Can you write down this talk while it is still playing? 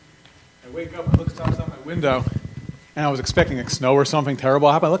I wake up and look outside my window, and I was expecting like snow or something terrible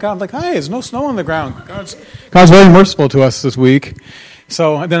to happen. I look out, I'm like, hey, there's no snow on the ground. God's very merciful to us this week.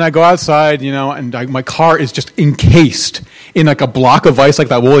 So then I go outside, and my car is just encased in like a block of ice like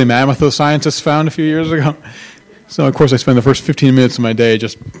that woolly mammoth those scientists found a few years ago. So, of course, I spend the first 15 minutes of my day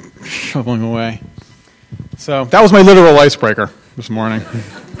just shoveling away. So that was my literal icebreaker this morning.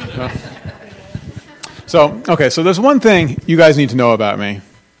 So there's one thing you guys need to know about me.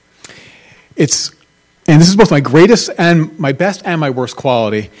 And this is both my greatest and my best and my worst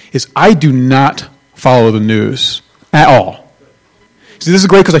quality, is I do not follow the news at all. See, this is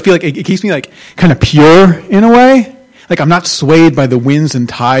great because I feel like it keeps me like kind of pure in a way. Like I'm not swayed by the winds and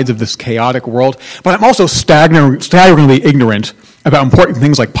tides of this chaotic world, but I'm also staggeringly ignorant about important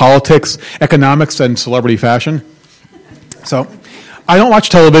things like politics, economics, and celebrity fashion. So I don't watch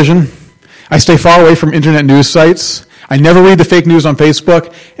television. I stay far away from internet news sites. I never read the fake news on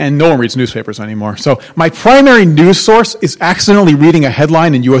Facebook, and no one reads newspapers anymore. So my primary news source is accidentally reading a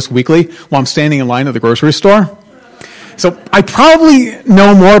headline in US Weekly while I'm standing in line at the grocery store. So I probably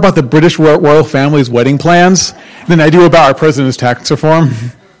know more about the British royal family's wedding plans than I do about our president's tax reform.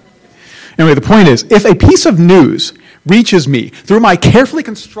 Anyway, the point is, if a piece of news reaches me through my carefully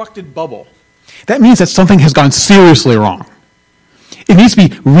constructed bubble, that means that something has gone seriously wrong. It needs to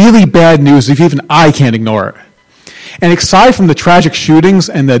be really bad news if even I can't ignore it. And aside from the tragic shootings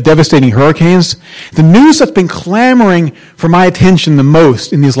and the devastating hurricanes, the news that's been clamoring for my attention the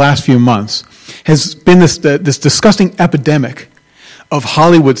most in these last few months has been this disgusting epidemic of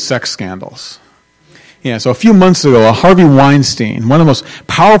Hollywood sex scandals. Yeah, so a few months ago, Harvey Weinstein, one of the most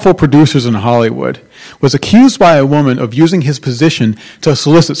powerful producers in Hollywood, was accused by a woman of using his position to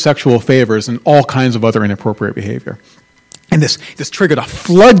solicit sexual favors and all kinds of other inappropriate behavior. And this triggered a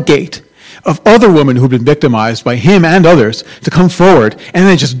floodgate of other women who'd been victimized by him and others to come forward, and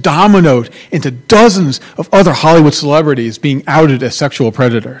then it just dominoed into dozens of other Hollywood celebrities being outed as sexual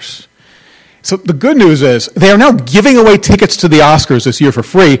predators. So the good news is they are now giving away tickets to the Oscars this year for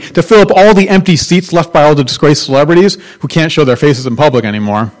free to fill up all the empty seats left by all the disgraced celebrities who can't show their faces in public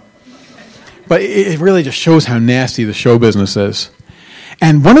anymore. But it really just shows how nasty the show business is.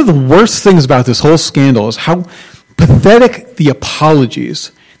 And one of the worst things about this whole scandal is how pathetic the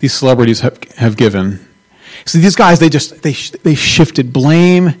apologies these celebrities have given. So these guys, they shifted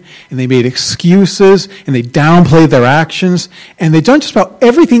blame, and they made excuses, and they downplayed their actions, and they've done just about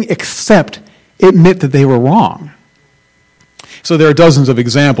everything except admit that they were wrong. So there are dozens of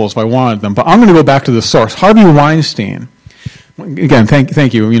examples if I wanted them, but I'm going to go back to the source. Harvey Weinstein. Again,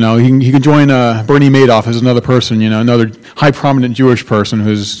 thank you. He can join Bernie Madoff as another person, another high prominent Jewish person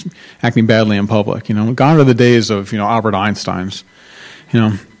who's acting badly in public. Gone are the days of, Albert Einstein's,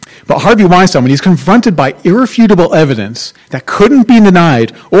 But Harvey Weinstein, when he's confronted by irrefutable evidence that couldn't be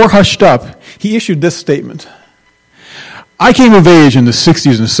denied or hushed up, he issued this statement. I came of age in the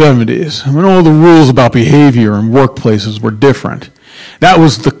 60s and 70s when all the rules about behavior in workplaces were different. That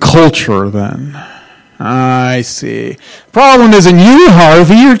was the culture then. I see. Problem isn't you,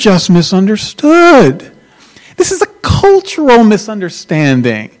 Harvey. You're just misunderstood. This is a cultural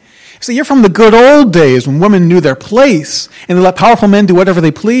misunderstanding. See, you're from the good old days when women knew their place and they let powerful men do whatever they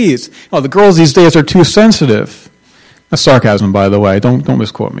please. Oh, the girls these days are too sensitive. That's sarcasm, by the way. Don't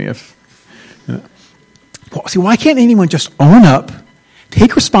misquote me. See, why can't anyone just own up,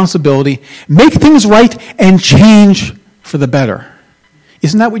 take responsibility, make things right, and change for the better?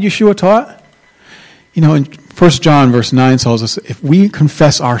 Isn't that what Yeshua taught? In 1 John verse 9 tells us, if we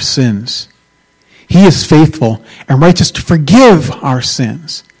confess our sins, he is faithful and righteous to forgive our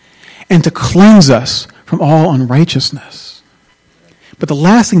sins and to cleanse us from all unrighteousness. But the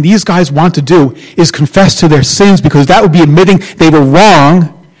last thing these guys want to do is confess to their sins, because that would be admitting they were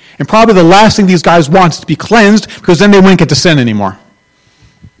wrong. And probably the last thing these guys want is to be cleansed, because then they wouldn't get to sin anymore.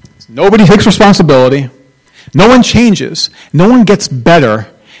 Nobody takes responsibility. No one changes. No one gets better.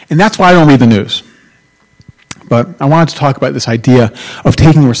 And that's why I don't read the news. But I wanted to talk about this idea of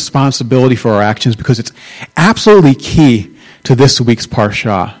taking responsibility for our actions, because it's absolutely key to this week's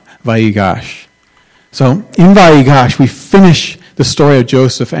Parsha, Vayigash. So in Vayigash, we finish the story of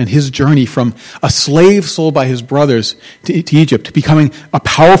Joseph and his journey from a slave sold by his brothers to Egypt to becoming a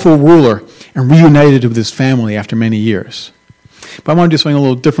powerful ruler and reunited with his family after many years. But I want to do something a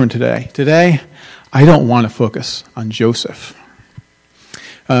little different today. Today, I don't want to focus on Joseph.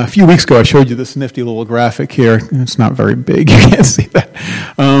 A few weeks ago, I showed you this nifty little graphic here. It's not very big. You can't see that.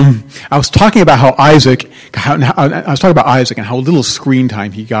 I was talking about Isaac and how little screen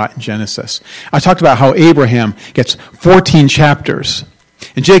time he got in Genesis. I talked about how Abraham gets 14 chapters.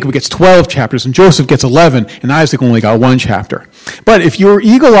 And Jacob gets 12 chapters, and Joseph gets 11, and Isaac only got 1 chapter. But if you're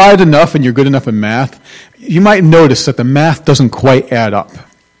eagle-eyed enough and you're good enough in math, you might notice that the math doesn't quite add up.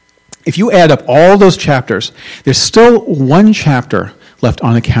 If you add up all those chapters, there's still 1 chapter left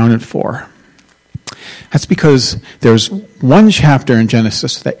unaccounted for. That's because there's 1 chapter in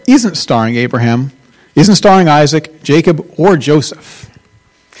Genesis that isn't starring Abraham, isn't starring Isaac, Jacob, or Joseph.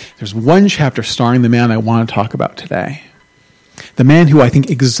 There's 1 chapter starring the man I want to talk about today. The man who I think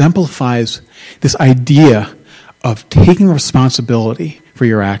exemplifies this idea of taking responsibility for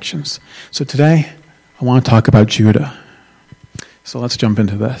your actions. So today, I want to talk about Judah. So let's jump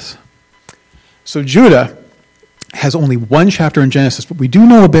into this. So Judah has only 1 chapter in Genesis, but we do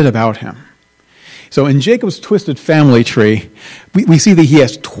know a bit about him. So in Jacob's twisted family tree, we see that he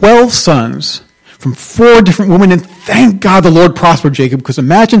has 12 sons from 4 different women, and thank God the Lord prospered Jacob, because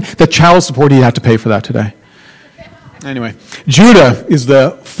imagine the child support he'd have to pay for that today. Anyway, Judah is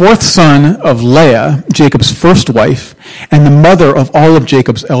the 4th son of Leah, Jacob's first wife, and the mother of all of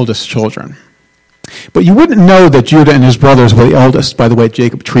Jacob's eldest children. But you wouldn't know that Judah and his brothers were the eldest by the way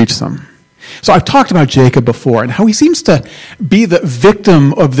Jacob treats them. So I've talked about Jacob before and how he seems to be the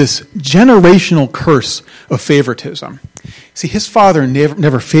victim of this generational curse of favoritism. See, his father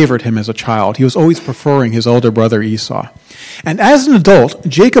never favored him as a child. He was always preferring his older brother Esau. And as an adult,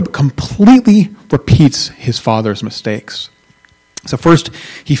 Jacob completely repeats his father's mistakes. So first,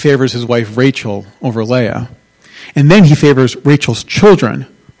 he favors his wife Rachel over Leah. And then he favors Rachel's children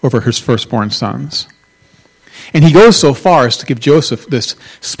over his firstborn sons. And he goes so far as to give Joseph this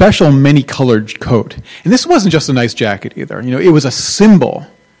special many-colored coat. And this wasn't just a nice jacket either. It was a symbol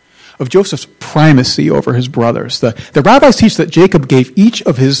of Joseph's primacy over his brothers. The rabbis teach that Jacob gave each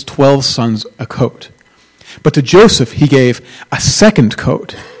of his 12 sons a coat. But to Joseph, he gave a second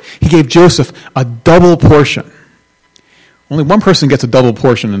coat. He gave Joseph a double portion. Only one person gets a double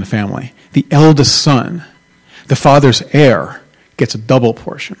portion in the family. The eldest son, the father's heir, gets a double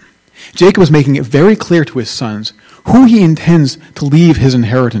portion. Jacob is making it very clear to his sons who he intends to leave his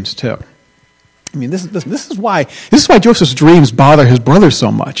inheritance to. I mean, this is why Joseph's dreams bother his brothers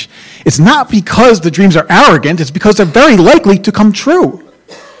so much. It's not because the dreams are arrogant, it's because they're very likely to come true.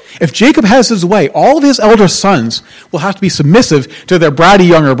 If Jacob has his way, all of his elder sons will have to be submissive to their bratty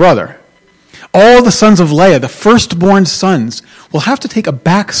younger brother. All the sons of Leah, the firstborn sons, will have to take a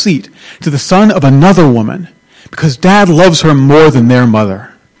back seat to the son of another woman because dad loves her more than their mother.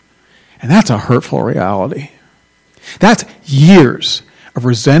 And that's a hurtful reality. That's years of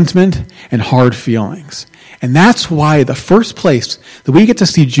resentment and hard feelings. And that's why the first place that we get to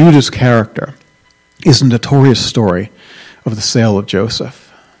see Judah's character is the notorious story of the sale of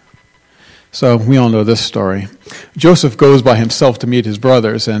Joseph. So we all know this story. Joseph goes by himself to meet his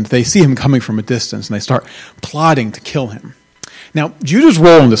brothers, and they see him coming from a distance, and they start plotting to kill him. Now, Judah's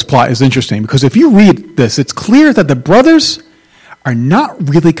role in this plot is interesting, because if you read this, it's clear that the brothers are not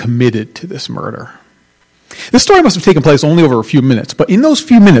really committed to this murder. This story must have taken place only over a few minutes, but in those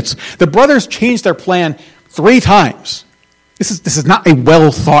few minutes, the brothers changed their plan 3 times. This is not a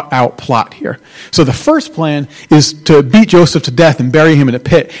well-thought-out plot here. So the first plan is to beat Joseph to death and bury him in a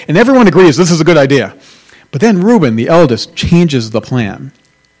pit, and everyone agrees this is a good idea. But then Reuben, the eldest, changes the plan.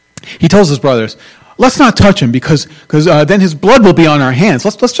 He tells his brothers, let's not touch him because then his blood will be on our hands.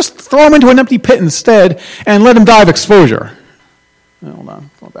 Let's just throw him into an empty pit instead and let him die of exposure. Hold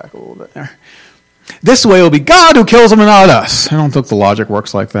on, go back a little bit there. This way it will be God who kills him and not us. I don't think the logic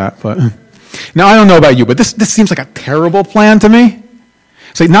works like that, but now I don't know about you, but this seems like a terrible plan to me.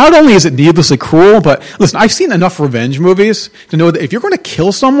 So not only is it needlessly cruel, but listen, I've seen enough revenge movies to know that if you're going to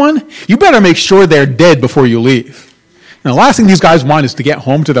kill someone, you better make sure they're dead before you leave. Now, the last thing these guys want is to get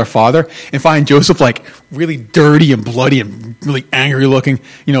home to their father and find Joseph like really dirty and bloody and really angry looking,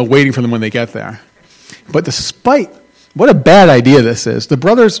 waiting for them when they get there. But despite what a bad idea this is, the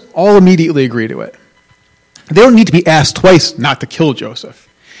brothers all immediately agree to it. They don't need to be asked twice not to kill Joseph.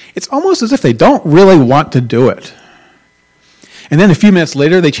 It's almost as if they don't really want to do it. And then a few minutes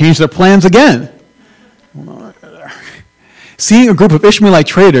later, they change their plans again. Seeing a group of Ishmaelite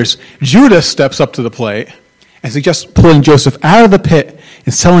traders, Judah steps up to the plate and suggests pulling Joseph out of the pit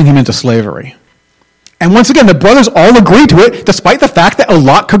and selling him into slavery. And once again, the brothers all agree to it, despite the fact that a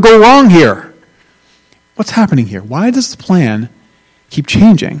lot could go wrong here. What's happening here? Why does the plan keep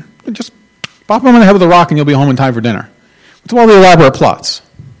changing? Just pop him on the head with a rock and you'll be home in time for dinner. What's all the elaborate plots?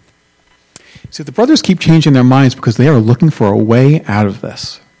 See, the brothers keep changing their minds because they are looking for a way out of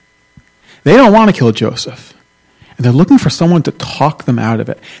this. They don't want to kill Joseph. And they're looking for someone to talk them out of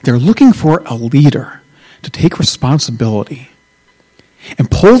it. They're looking for a leader to take responsibility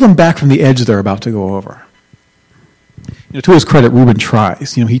and pull them back from the edge they're about to go over. To his credit, Reuben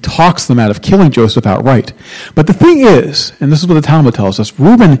tries. He talks them out of killing Joseph outright. But the thing is, and this is what the Talmud tells us,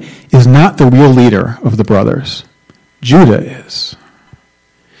 Reuben is not the real leader of the brothers. Judah is.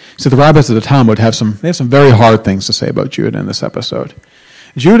 So the rabbis of the Talmud have some very hard things to say about Judah in this episode.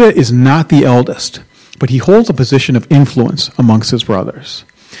 Judah is not the eldest, but he holds a position of influence amongst his brothers.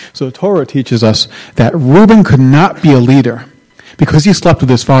 So the Torah teaches us that Reuben could not be a leader because he slept with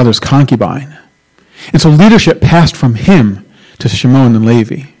his father's concubine. And so leadership passed from him to Shimon and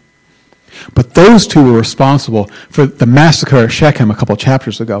Levi. But those two were responsible for the massacre at Shechem a couple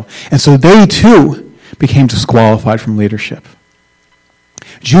chapters ago. And so they too became disqualified from leadership.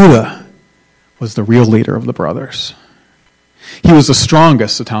 Judah was the real leader of the brothers. He was the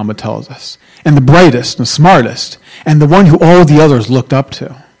strongest, the Talmud tells us, and the brightest and the smartest, and the one who all the others looked up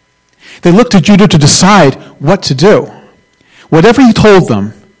to. They looked to Judah to decide what to do. Whatever he told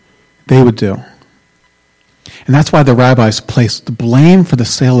them, they would do. And that's why the rabbis placed the blame for the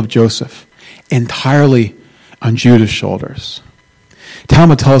sale of Joseph entirely on Judah's shoulders.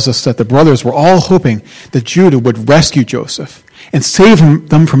 Talmud tells us that the brothers were all hoping that Judah would rescue Joseph and save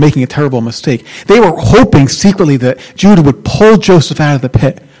them from making a terrible mistake. They were hoping secretly that Judah would pull Joseph out of the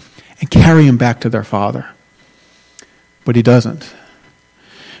pit and carry him back to their father. But he doesn't.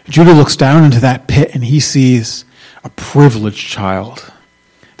 Judah looks down into that pit and he sees a privileged child,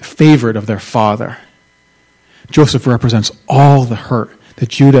 the favorite of their father. Joseph represents all the hurt that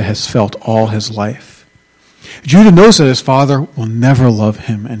Judah has felt all his life. Judah knows that his father will never love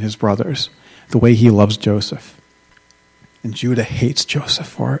him and his brothers the way he loves Joseph. And Judah hates Joseph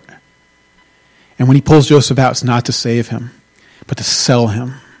for it. And when he pulls Joseph out, it's not to save him, but to sell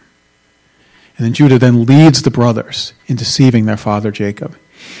him. And then Judah then leads the brothers in deceiving their father Jacob.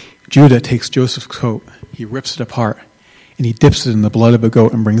 Judah takes Joseph's coat, he rips it apart, and he dips it in the blood of a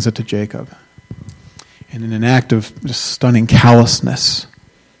goat and brings it to Jacob. And in an act of just stunning callousness,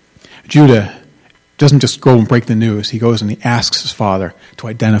 Judah doesn't just go and break the news. He goes and he asks his father to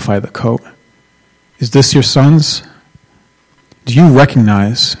identify the coat. Is this your son's? Do you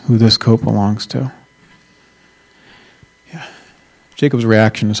recognize who this coat belongs to? Yeah. Jacob's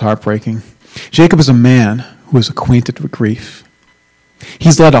reaction is heartbreaking. Jacob is a man who is acquainted with grief.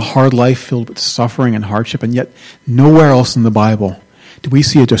 He's led a hard life filled with suffering and hardship, and yet nowhere else in the Bible do we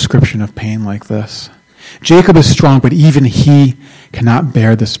see a description of pain like this. Jacob is strong, but even he cannot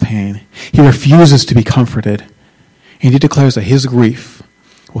bear this pain. He refuses to be comforted, and he declares that his grief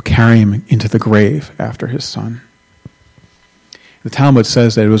will carry him into the grave after his son. The Talmud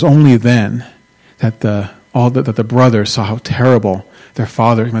says that it was only then that the brothers saw how terrible their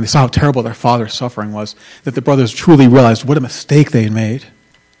father's suffering was, that the brothers truly realized what a mistake they had made.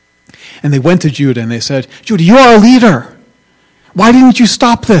 And they went to Judah and they said, Judah, you are a leader. Why didn't you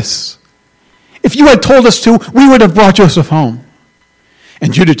stop this? If you had told us to, we would have brought Joseph home.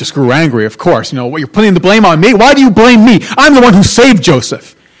 And Judah just grew angry, of course. What, you're putting the blame on me? Why do you blame me? I'm the one who saved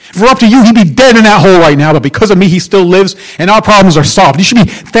Joseph. If it were up to you, he'd be dead in that hole right now, but because of me, he still lives, and our problems are solved. You should be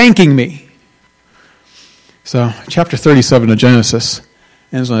thanking me. So, chapter 37 of Genesis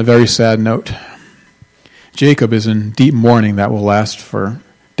ends on a very sad note. Jacob is in deep mourning that will last for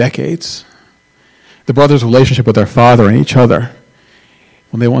decades. The brothers' relationship with their father and each other,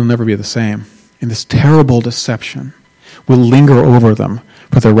 they will never be the same. And this terrible deception will linger over them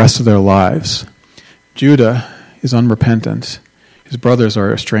for the rest of their lives. Judah is unrepentant. His brothers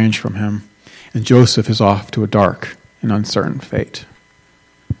are estranged from him. And Joseph is off to a dark and uncertain fate.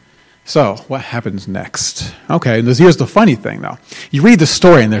 So, what happens next? Okay, here's the funny thing, though. You read the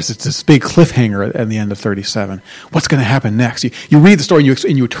story, and there's this big cliffhanger at the end of 37. What's going to happen next? You read the story,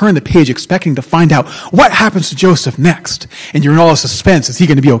 and you turn the page expecting to find out what happens to Joseph next. And you're in all the suspense. Is he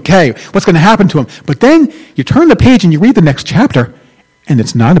going to be okay? What's going to happen to him? But then you turn the page, and you read the next chapter, and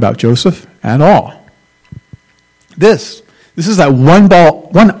it's not about Joseph at all. This is that one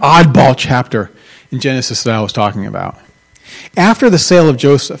oddball chapter in Genesis that I was talking about. After the sale of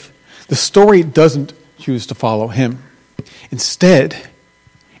Joseph, the story doesn't choose to follow him. Instead,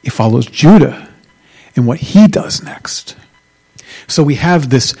 it follows Judah and what he does next. So we have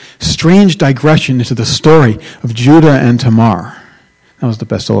this strange digression into the story of Judah and Tamar. That was the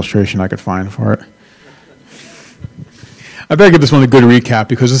best illustration I could find for it. I better give this one a good recap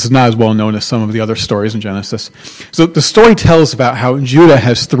because this is not as well known as some of the other stories in Genesis. So the story tells about how Judah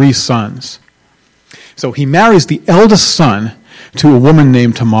has 3 sons. So he marries the eldest son to a woman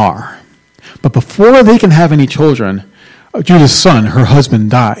named Tamar. But before they can have any children, Judah's son, her husband,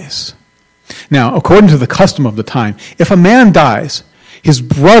 dies. Now, according to the custom of the time, if a man dies, his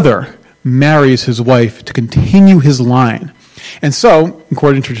brother marries his wife to continue his line. And so,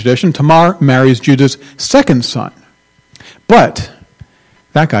 according to tradition, Tamar marries Judah's second son. But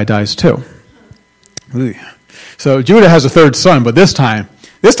that guy dies too. So Judah has a third son, but this time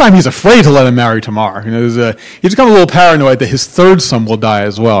he's afraid to let him marry Tamar. He's become a little paranoid that his third son will die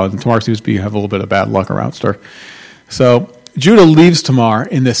as well, and Tamar seems to have a little bit of bad luck around her. So Judah leaves Tamar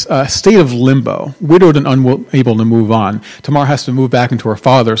in this state of limbo, widowed and unable to move on. Tamar has to move back into her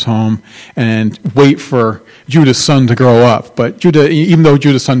father's home and wait for Judah's son to grow up. But Judah, even though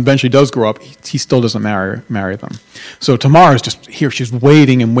Judah's son eventually does grow up, he still doesn't marry them. So Tamar is just here. She's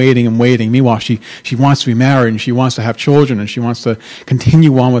waiting and waiting and waiting. Meanwhile, she wants to be married and she wants to have children and she wants to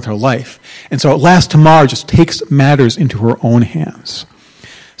continue on with her life. And so at last, Tamar just takes matters into her own hands.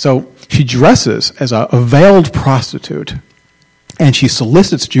 So she dresses as a veiled prostitute, and she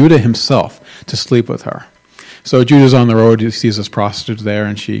solicits Judah himself to sleep with her. So Judah's on the road, he sees this prostitute there,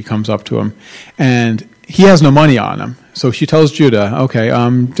 and she comes up to him. And he has no money on him. So she tells Judah, okay,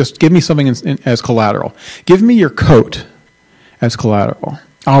 just give me something as collateral. Give me your coat as collateral.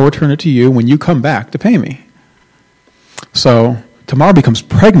 I'll return it to you when you come back to pay me. So Tamar becomes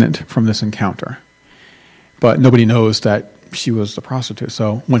pregnant from this encounter. But nobody knows that she was the prostitute.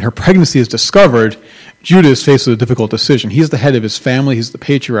 So when her pregnancy is discovered, Judah is faced with a difficult decision. He's the head of his family. He's the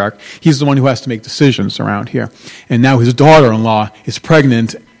patriarch. He's the one who has to make decisions around here. And now his daughter-in-law is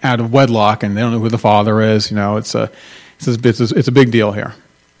pregnant out of wedlock, and they don't know who the father is. It's a big deal here.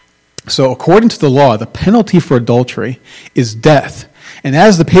 So according to the law, the penalty for adultery is death. And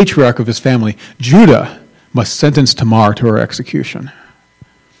as the patriarch of his family, Judah must sentence Tamar to her execution.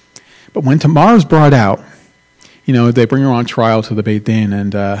 But when Tamar is brought out, they bring her on trial to the Beit Din,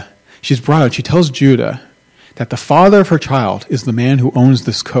 and she's brought out. She tells Judah that the father of her child is the man who owns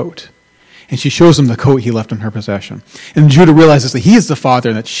this coat. And she shows him the coat he left in her possession. And Judah realizes that he is the father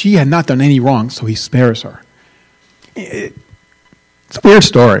and that she had not done any wrong, so he spares her. It's a weird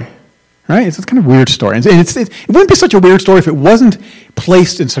story, right? It's a kind of weird story. And it wouldn't be such a weird story if it wasn't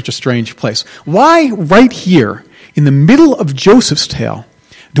placed in such a strange place. Why, right here, in the middle of Joseph's tale,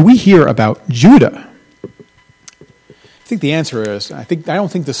 do we hear about Judah? I think the answer is, I don't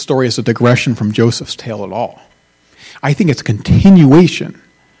think this story is a digression from Joseph's tale at all. I think it's a continuation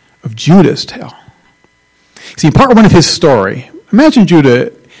of Judah's tale. See, in part one of his story, imagine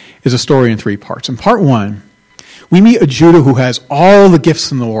Judah is a story in 3 parts. In part 1, we meet a Judah who has all the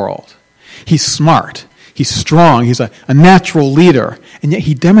gifts in the world. He's smart, he's strong, he's a natural leader, and yet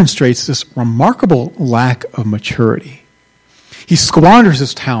he demonstrates this remarkable lack of maturity. He squanders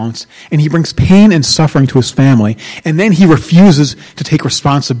his talents, and he brings pain and suffering to his family, and then he refuses to take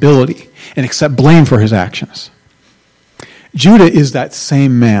responsibility and accept blame for his actions. Judah is that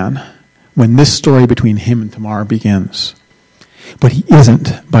same man when this story between him and Tamar begins. But he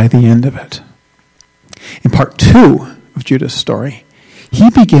isn't by the end of it. In part 2 of Judah's story, he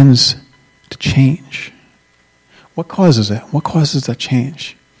begins to change. What causes it? What causes that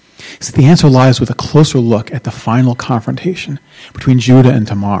change? So the answer lies with a closer look at the final confrontation between Judah and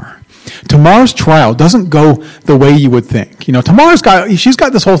Tamar. Tamar's trial doesn't go the way you would think. She's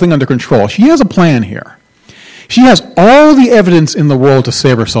got this whole thing under control. She has a plan here. She has all the evidence in the world to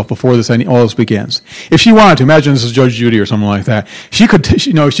save herself before all this begins. If she wanted to, imagine this is Judge Judy or something like that. She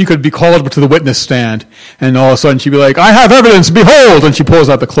could be called to the witness stand, and all of a sudden she'd be like, "I have evidence, behold!" And she pulls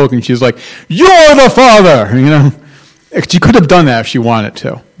out the cloak and she's like, "You're the father!" She could have done that if she wanted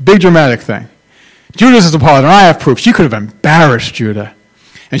to. Big dramatic thing. Judas is the father, and I have proof. She could have embarrassed Judah,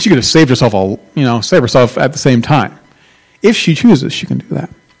 and she could have saved herself at the same time. If she chooses, she can do that.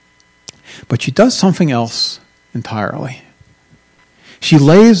 But she does something else entirely. She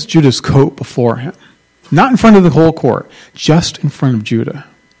lays Judah's coat before him, not in front of the whole court, just in front of Judah,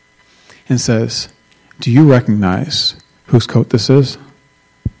 and says, "Do you recognize whose coat this is?"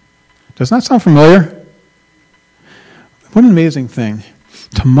 Doesn't that sound familiar? What an amazing thing.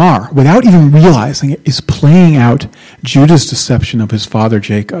 Tamar, without even realizing it, is playing out Judah's deception of his father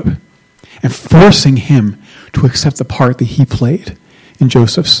Jacob and forcing him to accept the part that he played in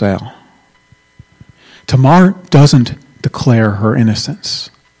Joseph's sale. Tamar doesn't declare her innocence.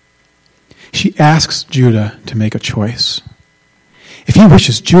 She asks Judah to make a choice. If he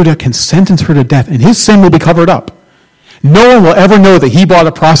wishes, Judah can sentence her to death and his sin will be covered up. No one will ever know that he bought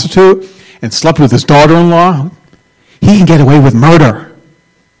a prostitute and slept with his daughter-in-law. He can get away with murder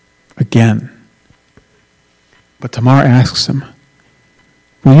again. But Tamar asks him,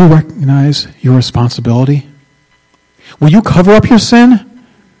 "Will you recognize your responsibility? Will you cover up your sin,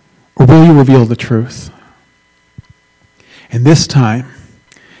 or will you reveal the truth?" And this time,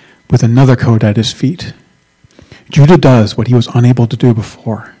 with another coat at his feet, Judah does what he was unable to do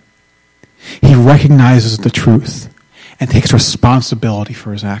before. He recognizes the truth and takes responsibility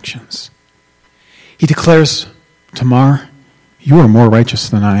for his actions. He declares, "Tamar, you are more righteous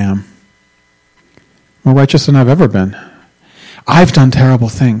than I am. More righteous than I've ever been. I've done terrible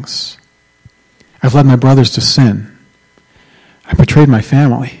things. I've led my brothers to sin. I betrayed my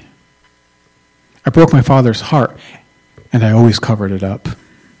family. I broke my father's heart, and I always covered it up.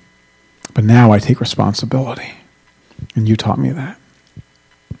 But now I take responsibility, and you taught me that.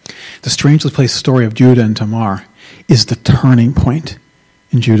 The strangely placed story of Judah and Tamar is the turning point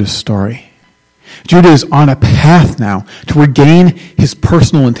in Judah's story. Judah is on a path now to regain his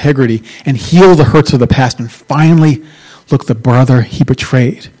personal integrity and heal the hurts of the past and finally look the brother he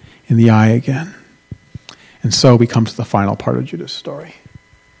betrayed in the eye again. And so we come to the final part of Judah's story.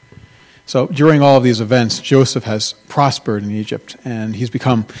 So during all of these events, Joseph has prospered in Egypt, and he's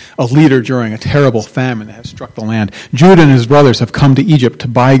become a leader during a terrible famine that has struck the land. Judah and his brothers have come to Egypt to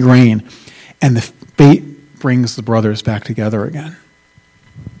buy grain, and the fate brings the brothers back together again.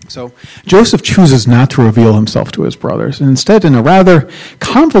 So Joseph chooses not to reveal himself to his brothers, and instead, in a rather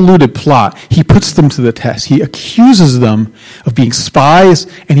convoluted plot, he puts them to the test. He accuses them of being spies,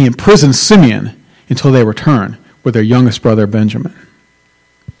 and he imprisons Simeon until they return with their youngest brother, Benjamin.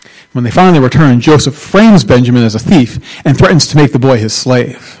 When they finally return, Joseph frames Benjamin as a thief and threatens to make the boy his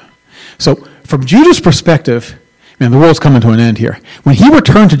slave. So from Judah's perspective, man, the world's coming to an end here. When he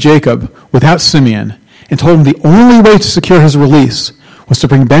returned to Jacob without Simeon and told him the only way to secure his release was to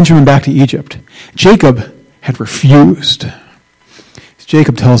bring Benjamin back to Egypt, Jacob had refused.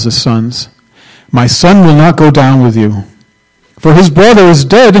 Jacob tells his sons, "My son will not go down with you, for his brother is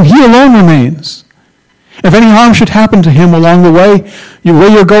dead and he alone remains. If any harm should happen to him along the way,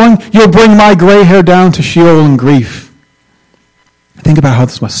 where you're going, you'll bring my gray hair down to Sheol in grief." Think about how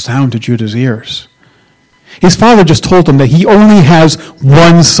this must sound to Judah's ears. His father just told him that he only has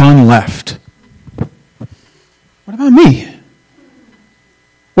one son left. What about me?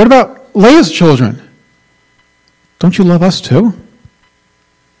 What about Leah's children? Don't you love us too?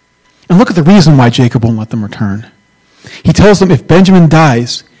 And look at the reason why Jacob won't let them return. He tells them if Benjamin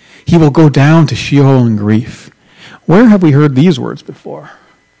dies, he will go down to Sheol in grief. Where have we heard these words before?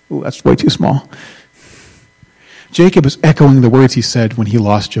 Ooh, that's way too small. Jacob is echoing the words he said when he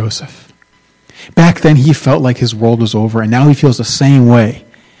lost Joseph. Back then, he felt like his world was over, and now he feels the same way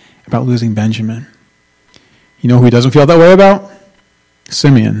about losing Benjamin. You know who he doesn't feel that way about?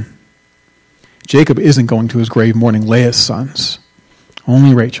 Simeon. Jacob isn't going to his grave mourning Leah's sons,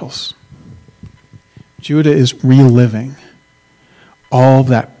 only Rachel's. Judah is reliving all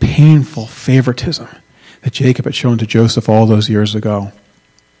that painful favoritism that Jacob had shown to Joseph all those years ago.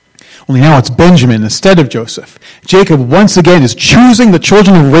 Only now it's Benjamin instead of Joseph. Jacob once again is choosing the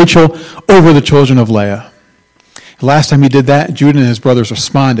children of Rachel over the children of Leah. The last time he did that, Judah and his brothers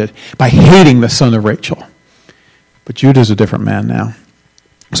responded by hating the son of Rachel. But Judah is a different man now.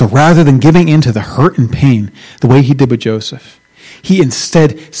 So rather than giving in to the hurt and pain the way he did with Joseph, he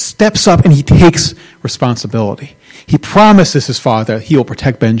instead steps up and he takes responsibility. He promises his father that he will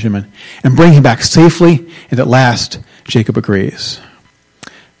protect Benjamin and bring him back safely, and at last, Jacob agrees.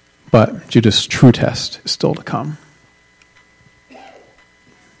 But Judah's true test is still to come.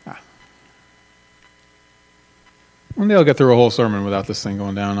 One day I'll get through a whole sermon without this thing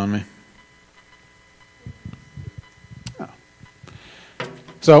going down on me.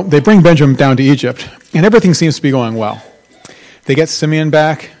 So they bring Benjamin down to Egypt, and everything seems to be going well. They get Simeon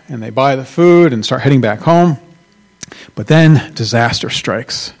back, and they buy the food and start heading back home. But then disaster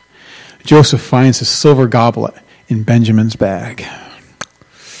strikes. Joseph finds his silver goblet in Benjamin's bag.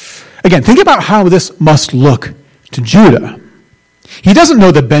 Again, think about how this must look to Judah. He doesn't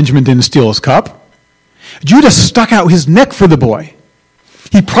know that Benjamin didn't steal his cup. Judah stuck out his neck for the boy.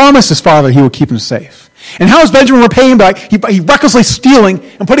 He promised his father he would keep him safe. And how is Benjamin repaying back? He recklessly stealing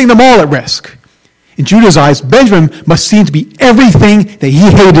and putting them all at risk. In Judah's eyes, Benjamin must seem to be everything that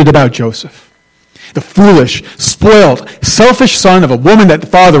he hated about Joseph. The foolish, spoiled, selfish son of a woman that the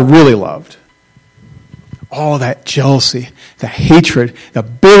father really loved. All that jealousy, the hatred, the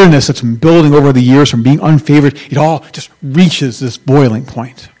bitterness that's been building over the years from being unfavored, it all just reaches this boiling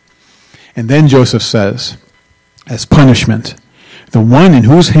point. And then Joseph says, as punishment, the one in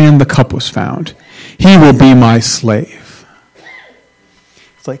whose hand the cup was found, he will be my slave.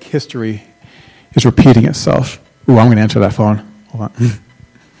 It's like history is repeating itself. Ooh, I'm going to answer that phone. Hold on.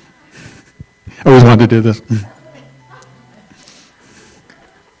 I always wanted to do this.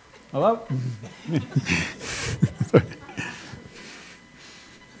 Hello?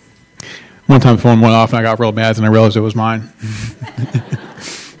 One time the phone went off and I got real mad and I realized it was mine.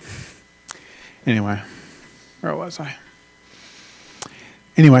 Anyway, where was I?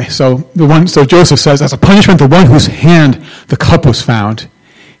 Anyway, so Joseph says, as a punishment, the one whose hand the cup was found,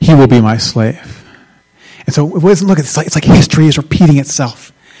 he will be my slave. And so look, it's like history is repeating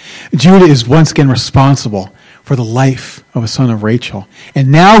itself. Judah is once again responsible for the life of a son of Rachel.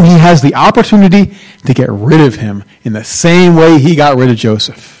 And now he has the opportunity to get rid of him in the same way he got rid of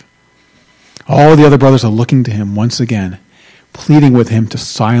Joseph. All the other brothers are looking to him once again, pleading with him to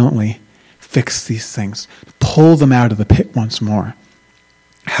silently fix these things, pull them out of the pit once more.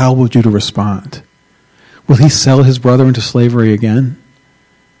 How will Judah respond? Will he sell his brother into slavery again?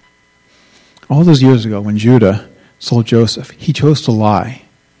 All those years ago when Judah sold Joseph, he chose to lie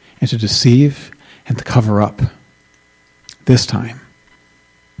and to deceive and to cover up. This time,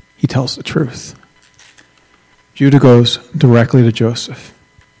 he tells the truth. Judah goes directly to Joseph,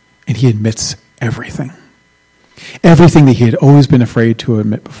 and he admits everything. Everything that he had always been afraid to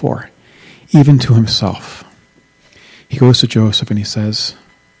admit before, even to himself. He goes to Joseph and he says,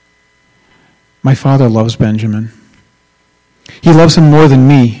 "My father loves Benjamin. He loves him more than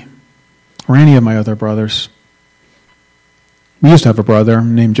me or any of my other brothers. We used to have a brother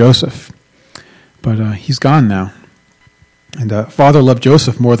named Joseph, but he's gone now. And father loved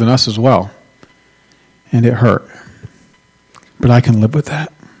Joseph more than us as well. And it hurt. But I can live with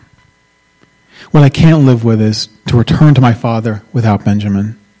that. What I can't live with is to return to my father without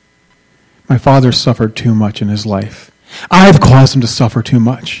Benjamin. My father suffered too much in his life. I've caused him to suffer too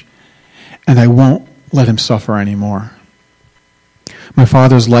much, and I won't let him suffer anymore. My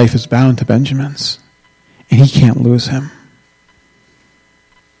father's life is bound to Benjamin's, and he can't lose him.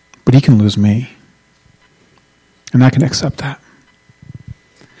 But he can lose me, and I can accept that.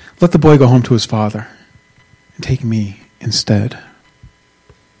 Let the boy go home to his father and take me instead."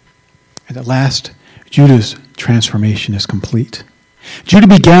 And at last, Judah's transformation is complete. Judah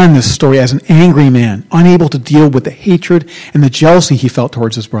began this story as an angry man, unable to deal with the hatred and the jealousy he felt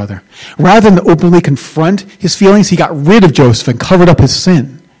towards his brother. Rather than openly confront his feelings, he got rid of Joseph and covered up his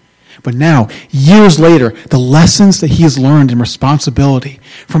sin. But now, years later, the lessons that he has learned in responsibility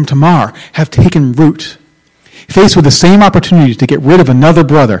from Tamar have taken root. Faced with the same opportunity to get rid of another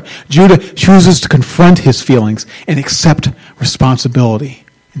brother, Judah chooses to confront his feelings and accept responsibility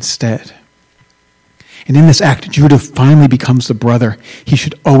instead. And in this act, Judah finally becomes the brother he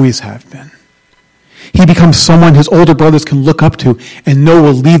should always have been. He becomes someone his older brothers can look up to and know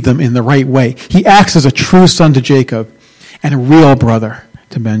will lead them in the right way. He acts as a true son to Jacob and a real brother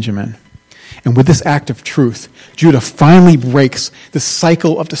to Benjamin. And with this act of truth, Judah finally breaks the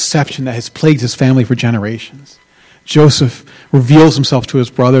cycle of deception that has plagued his family for generations. Joseph reveals himself to his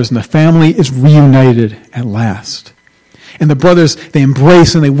brothers, and the family is reunited at last. And the brothers, they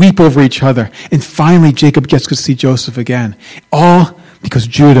embrace and they weep over each other. And finally, Jacob gets to see Joseph again. All because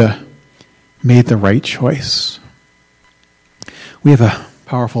Judah made the right choice. We have a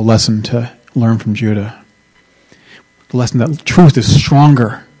powerful lesson to learn from Judah. The lesson that truth is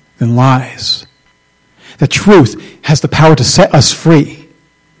stronger than lies. That truth has the power to set us free.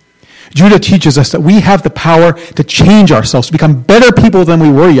 Judah teaches us that we have the power to change ourselves, to become better people than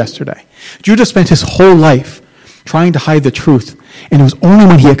we were yesterday. Judah spent his whole life trying to hide the truth, and it was only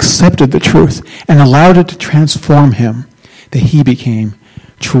when he accepted the truth and allowed it to transform him that he became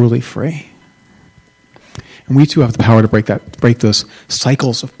truly free. And we too have the power to break those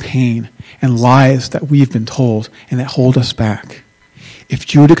cycles of pain and lies that we've been told and that hold us back. If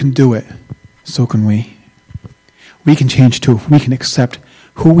Judah can do it, so can we. We can change too if we can accept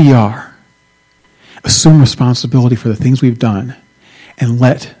who we are, assume responsibility for the things we've done, and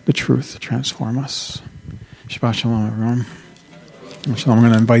let the truth transform us. Shabbat shalom, everyone. So I'm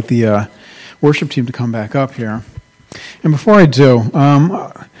going to invite the worship team to come back up here. And before I do, I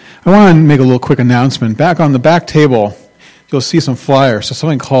want to make a little quick announcement. Back on the back table, you'll see some flyers. So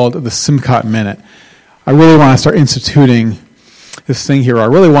something called the Simchat Minute. I really want to start instituting this thing here. I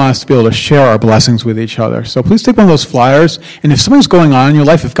really want us to be able to share our blessings with each other. So please take one of those flyers, and if something's going on in your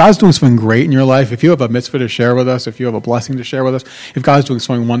life, if God's doing something great in your life, if you have a mitzvah to share with us, if you have a blessing to share with us, if God's doing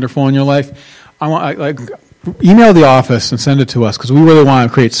something wonderful in your life, email the office and send it to us, because we really want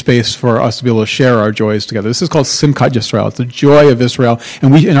to create space for us to be able to share our joys together. This is called Simchat Yisrael. It's the joy of Israel,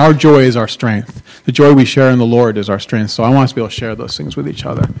 and our joy is our strength. The joy we share in the Lord is our strength. So I want us to be able to share those things with each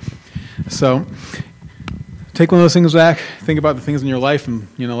other. So take one of those things back, think about the things in your life, and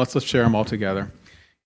let's share them all together.